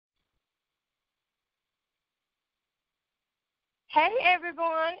Hey,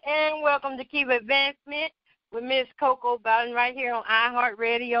 everyone, and welcome to Keep Advancement with Miss Coco Bowden right here on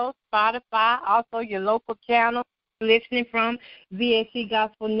iHeartRadio, Spotify, also your local channel, listening from VSC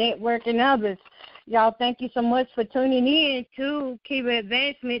Gospel Network and others. Y'all, thank you so much for tuning in to Keep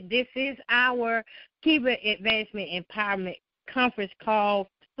Advancement. This is our Keep Advancement Empowerment Conference Call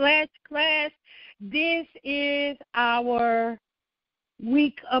Flash Class. This is our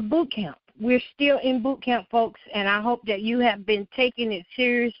week of boot camp. We're still in boot camp, folks, and I hope that you have been taking it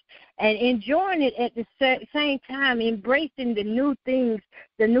serious and enjoying it at the same time, embracing the new things,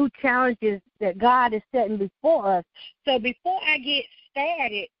 the new challenges that God is setting before us. So before I get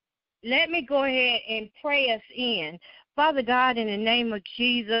started, let me go ahead and pray us in. Father God, in the name of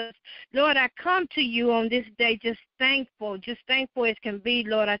Jesus, Lord, I come to you on this day just thankful as can be,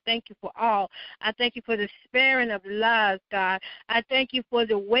 Lord. I thank you for all. I thank you for the sparing of lives, God. I thank you for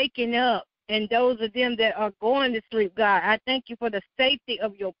the waking up and those of them that are going to sleep, God. I thank you for the safety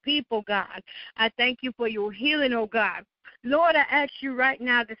of your people, God. I thank you for your healing, oh God. Lord, I ask you right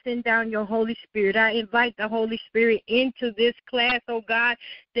now to send down your Holy Spirit. I invite the Holy Spirit into this class, oh God,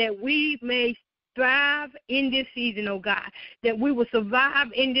 that we may thrive in this season, oh God, that we will survive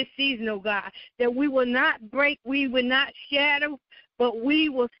in this season, oh God, that we will not break, we will not shatter, but we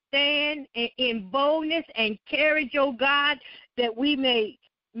will stand in boldness and courage, oh God, that we may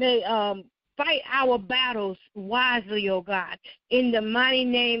fight our battles wisely, oh God, in the mighty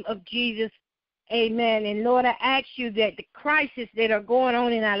name of Jesus. Amen. And Lord, I ask you that the crises that are going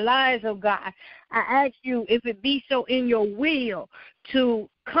on in our lives, oh God, I ask you, if it be so in your will, to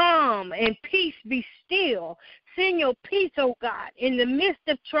come and peace be still. Send your peace, oh God, in the midst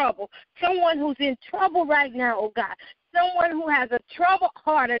of trouble. Someone who's in trouble right now, oh God. Someone who has a troubled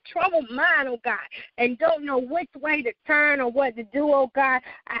heart, a troubled mind, oh God, and don't know which way to turn or what to do, oh God.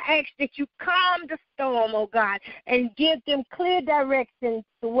 I ask that you calm the storm, oh God, and give them clear directions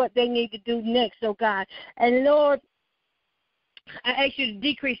to what they need to do next, oh God. And Lord, I ask you to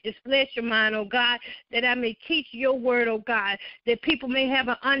decrease this flesh of mine, oh God, that I may teach your word, oh God, that people may have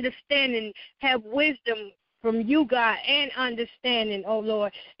an understanding, have wisdom from you, God, and understanding, oh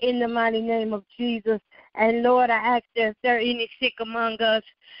Lord, in the mighty name of Jesus. And Lord, I ask that if there are any sick among us,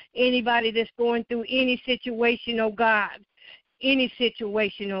 anybody that's going through any situation, oh God, any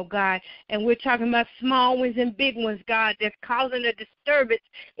situation, oh God. And we're talking about small ones and big ones, God, that's causing a disturbance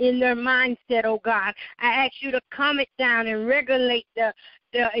in their mindset, oh God. I ask you to calm it down and regulate the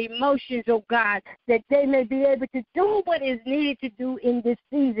emotions, oh God, that they may be able to do what is needed to do in this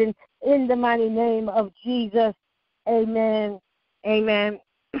season, in the mighty name of Jesus. Amen. Amen.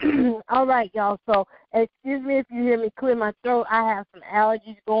 All right, y'all. So excuse me if you hear me clear my throat. I have some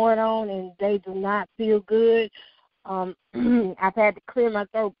allergies going on, and they do not feel good. I've had to clear my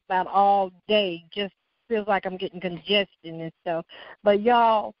throat about all day. Just feels like I'm getting congested and stuff. But,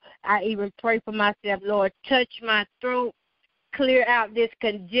 y'all, I even pray for myself. Lord, touch my throat. Clear out this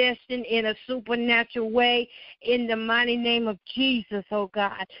congestion in a supernatural way in the mighty name of Jesus, oh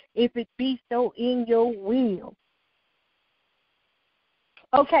God, if it be so in your will.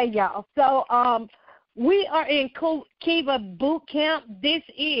 Okay, y'all. So we are in Kiva Boot Camp. This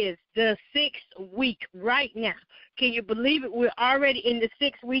is the 6th week right now. Can you believe it? We're already in the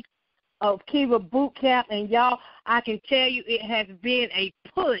 6th week of Kiva Boot Camp, and y'all, I can tell you it has been a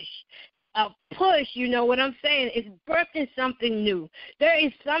push. You know what I'm saying? It's birthing something new. There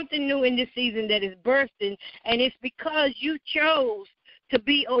is something new in this season that is birthing, and it's because you chose to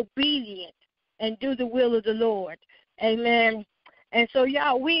be obedient and do the will of the Lord. Amen. And so,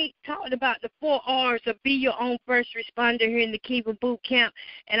 y'all, we talked about the 4 R's of be your own first responder here in the Kiva Boot Camp.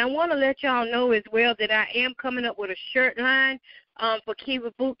 And I want to let y'all know as well that I am coming up with a shirt line for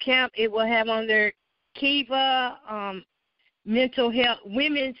Kiva Boot Camp. It will have on there Kiva mental health,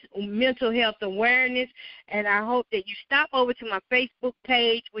 women's mental health awareness, and I hope that you stop over to my Facebook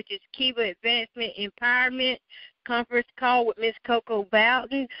page, which is Kiva Advancement Empowerment Conference Call with Miss Coco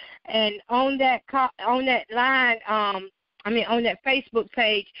Bowden, and on that line, on that Facebook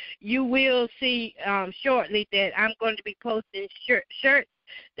page, you will see shortly that I'm going to be posting shirts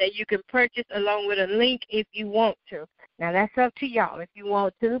that you can purchase along with a link if you want to. Now that's up to y'all if you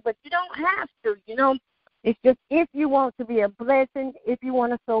want to, but you don't have to, you know. It's just if you want to be a blessing, if you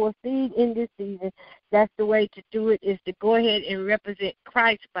want to sow a seed in this season, that's the way to do it, is to go ahead and represent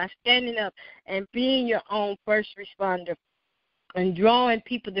Christ by standing up and being your own first responder and drawing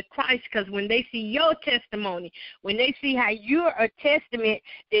people to Christ, because when they see your testimony, when they see how you're a testament,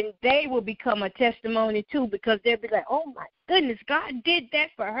 then they will become a testimony too, because they'll be like, oh, my goodness, God did that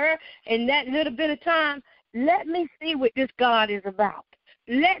for her in that little bit of time. Let me see what this God is about.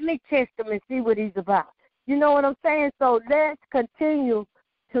 Let me test him and see what he's about. You know what I'm saying? So let's continue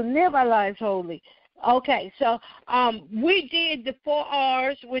to live our lives holy. Okay, so we did the 4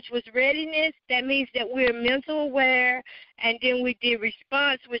 R's, which was readiness. That means that we're mental aware. And then we did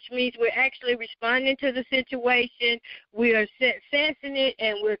response, which means we're actually responding to the situation. We are sensing it,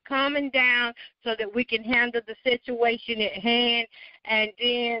 and we're calming down so that we can handle the situation at hand. And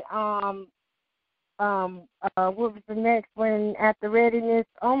then what was the next one after readiness?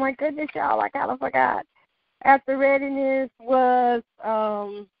 Oh, my goodness, y'all, I kind of forgot. After readiness was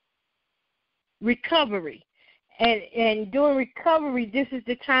recovery. And during recovery, this is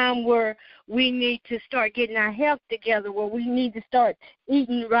the time where we need to start getting our health together, where we need to start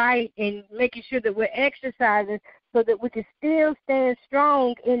eating right and making sure that we're exercising so that we can still stand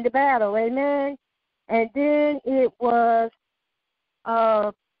strong in the battle. Amen? And then it was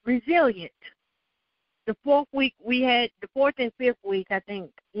resilient. The 4th week we had, the 4th and 5th week, I think.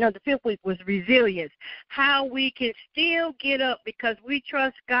 No, the 5th week was resilience. How we can still get up because we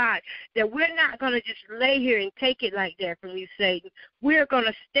trust God, that we're not going to just lay here and take it like that from you, Satan. We're going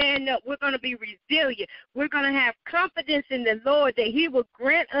to stand up. We're going to be resilient. We're going to have confidence in the Lord that he will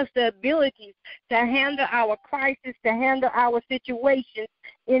grant us the abilities to handle our crisis, to handle our situations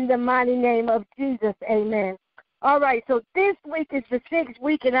in the mighty name of Jesus. Amen. All right, so this week is the 6th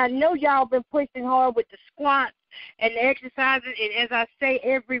week, and I know y'all been pushing hard with the squats and the exercises, and as I say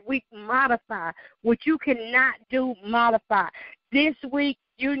every week, modify. What you cannot do, modify. This week,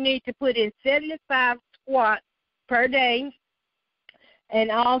 you need to put in 75 squats per day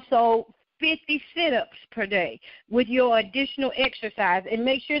and also 50 sit-ups per day with your additional exercise, and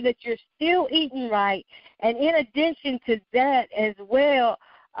make sure that you're still eating right. And in addition to that as well,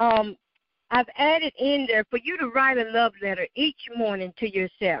 I've added in there for you to write a love letter each morning to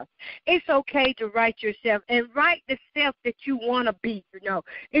yourself. It's okay to write yourself and write the self that you want to be, you know.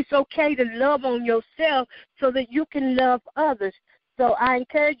 It's okay to love on yourself so that you can love others. So I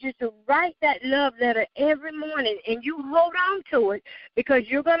encourage you to write that love letter every morning, and you hold on to it because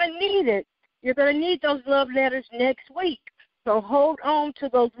you're going to need it. You're going to need those love letters next week. So hold on to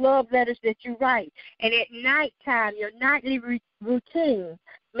those love letters that you write. And at nighttime, your nightly routine,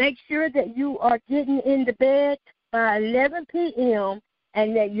 make sure that you are getting into bed by 11 p.m.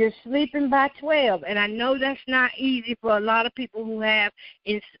 and that you're sleeping by 12. And I know that's not easy for a lot of people who have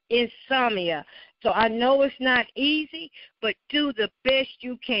insomnia. So I know it's not easy, but do the best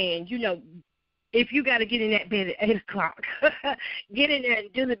you can. You know, if you got to get in that bed at 8 o'clock, get in there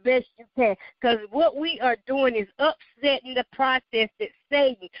and do the best you can. Because what we are doing is upsetting the process that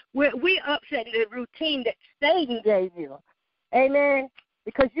Satan, we're upsetting the routine that Satan gave you. Amen?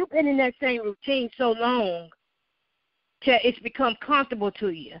 Because you've been in that same routine so long till it's become comfortable to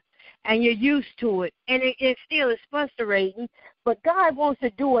you. And you're used to it. And it still is frustrating. But God wants to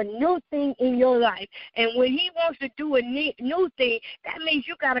do a new thing in your life. And when he wants to do a new thing, that means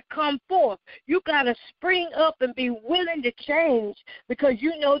you got to come forth. You got to spring up and be willing to change because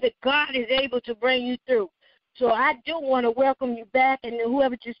you know that God is able to bring you through. So I do want to welcome you back. And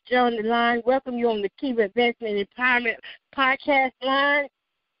whoever just joined the line, welcome you on the Kiva Advancement Empowerment Podcast line.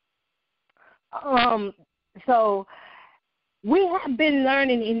 So we have been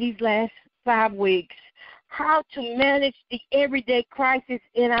learning in these last 5 weeks how to manage the everyday crisis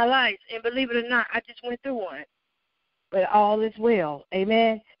in our lives. And believe it or not, I just went through one. But all is well.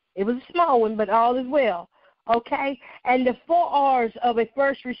 Amen. It was a small one, but all is well. Okay? And the 4 R's of a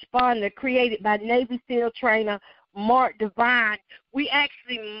first responder created by Navy SEAL trainer Mark Devine, we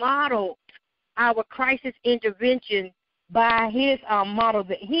actually modeled our crisis intervention by his model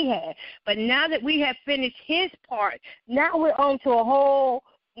that he had. But now that we have finished his part, now we're on to a whole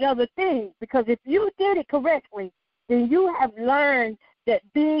another thing. Because if you did it correctly, then you have learned that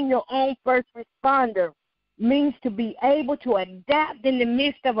being your own first responder means to be able to adapt in the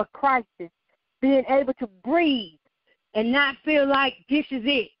midst of a crisis, being able to breathe and not feel like this is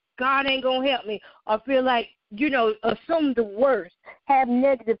it, God ain't going to help me, or feel like, assume the worst, have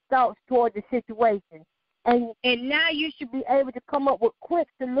negative thoughts toward the situation. And now you should be able to come up with quick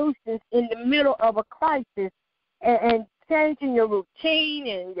solutions in the middle of a crisis and changing your routine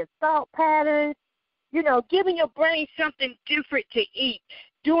and your thought patterns, giving your brain something different to eat,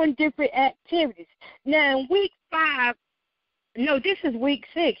 doing different activities. Now, in week 5, no, this is week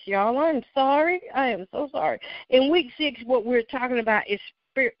 6, y'all. I'm sorry. I am so sorry. In week 6, what we're talking about is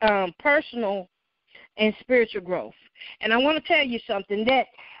personal and spiritual growth. And I want to tell you something, that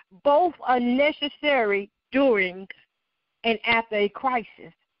both are necessary during and after a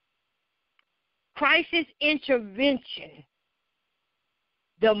crisis. Crisis intervention.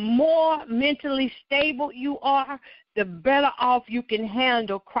 The more mentally stable you are, the better off you can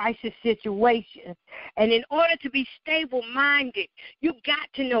handle crisis situations. And in order to be stable-minded, you got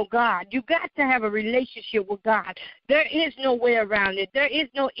to know God. You got to have a relationship with God. There is no way around it. There is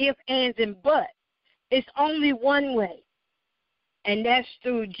no ifs, ands, and buts. It's only one way, and that's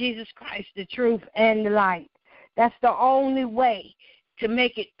through Jesus Christ, the truth and the light. That's the only way to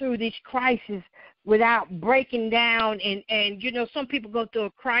make it through these crises without breaking down. And you know, some people go through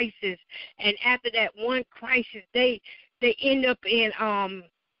a crisis, and after that one crisis, they end up in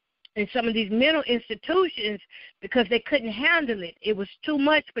some of these mental institutions because they couldn't handle it. It was too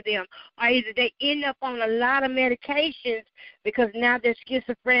much for them. Or either they end up on a lot of medications because now they're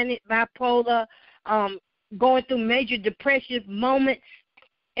schizophrenic, bipolar, going through major depressive moments,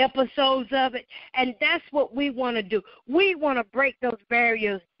 episodes of it, and that's what we want to do. We want to break those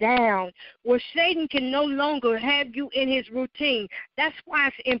barriers down where Satan can no longer have you in his routine. That's why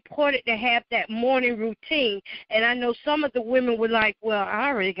it's important to have that morning routine. And I know some of the women were like, well, I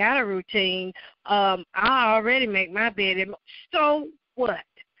already got a routine. I already make my bed. So what?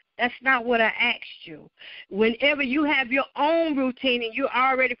 That's not what I asked you. Whenever you have your own routine and you're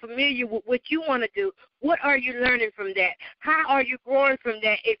already familiar with what you want to do, what are you learning from that? How are you growing from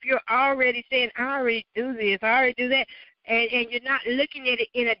that if you're already saying, I already do this, I already do that, and you're not looking at it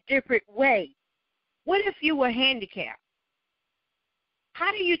in a different way? What if you were handicapped?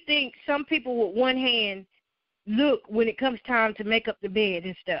 How do you think some people with one hand look when it comes time to make up the bed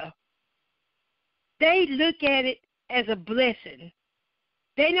and stuff? They look at it as a blessing.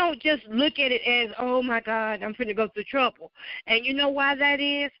 They don't just look at it as, oh, my God, I'm finna go through trouble. And you know why that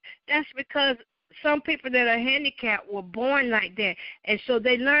is? That's because some people that are handicapped were born like that. And so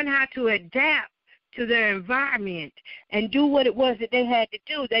they learn how to adapt to their environment and do what it was that they had to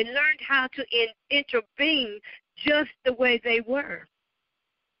do. They learned how to intervene just the way they were.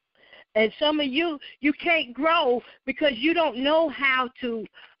 And some of you can't grow because you don't know how to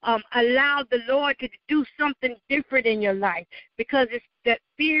allow the Lord to do something different in your life, because it's that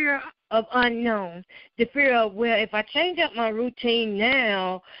fear of unknown, the fear of, well, if I change up my routine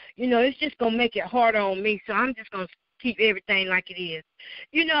now, you know, it's just going to make it harder on me, so I'm just going to keep everything like it is.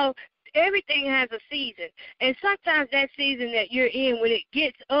 You know, everything has a season, and sometimes that season that you're in, when it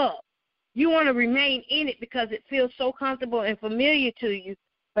gets up, you want to remain in it because it feels so comfortable and familiar to you.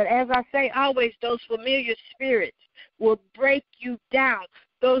 But as I say always, those familiar spirits will break you down.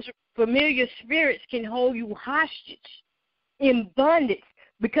 Those familiar spirits can hold you hostage in bondage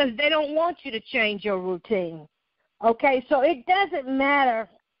because they don't want you to change your routine. Okay, so it doesn't matter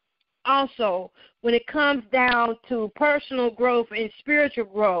also when it comes down to personal growth and spiritual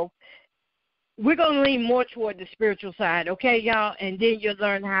growth. We're going to lean more toward the spiritual side, okay, y'all? And then you'll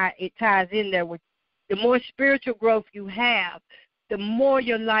learn how it ties in there. With the more spiritual growth you have, the more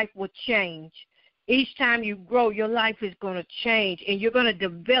your life will change. Each time you grow, your life is going to change, and you're going to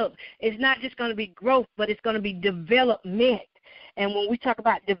develop. It's not just going to be growth, but it's going to be development. And when we talk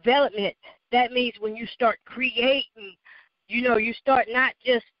about development, that means when you start creating, you know, you start not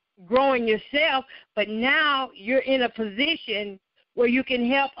just growing yourself, but now you're in a position where you can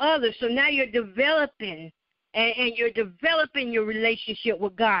help others. So now you're developing, and you're developing your relationship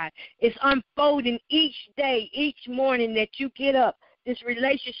with God. It's unfolding each day, each morning that you get up. This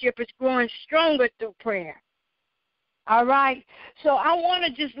relationship is growing stronger through prayer. All right? So I want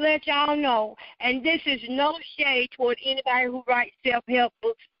to just let y'all know, and this is no shade toward anybody who writes self-help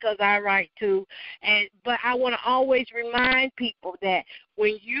books, because I write too, but I want to always remind people that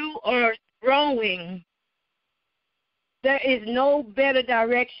when you are growing, there is no better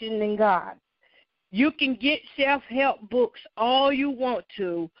direction than God. You can get self-help books all you want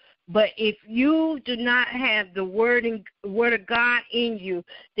to, but if you do not have the word of God in you,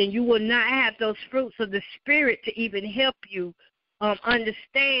 then you will not have those fruits of the Spirit to even help you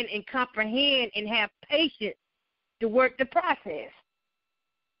understand and comprehend and have patience to work the process.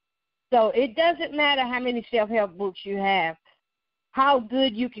 So it doesn't matter how many self-help books you have, how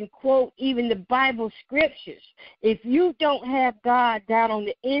good you can quote even the Bible scriptures. If you don't have God down on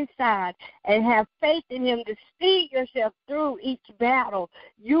the inside and have faith in him to see yourself through each battle,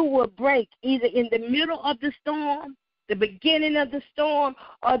 you will break either in the middle of the storm, the beginning of the storm,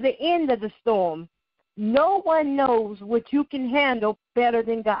 or the end of the storm. No one knows what you can handle better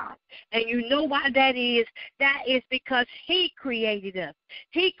than God. And you know why that is? That is because he created us.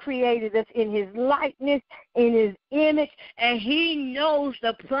 He created us in his likeness, in his image, and he knows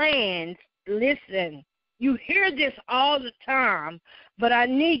the plans. Listen, you hear this all the time, but I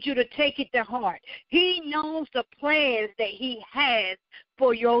need you to take it to heart. He knows the plans that he has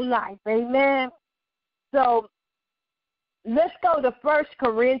for your life. Amen? So let's go to 1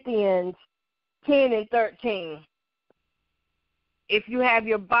 Corinthians 10 and 13. if you have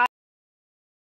your body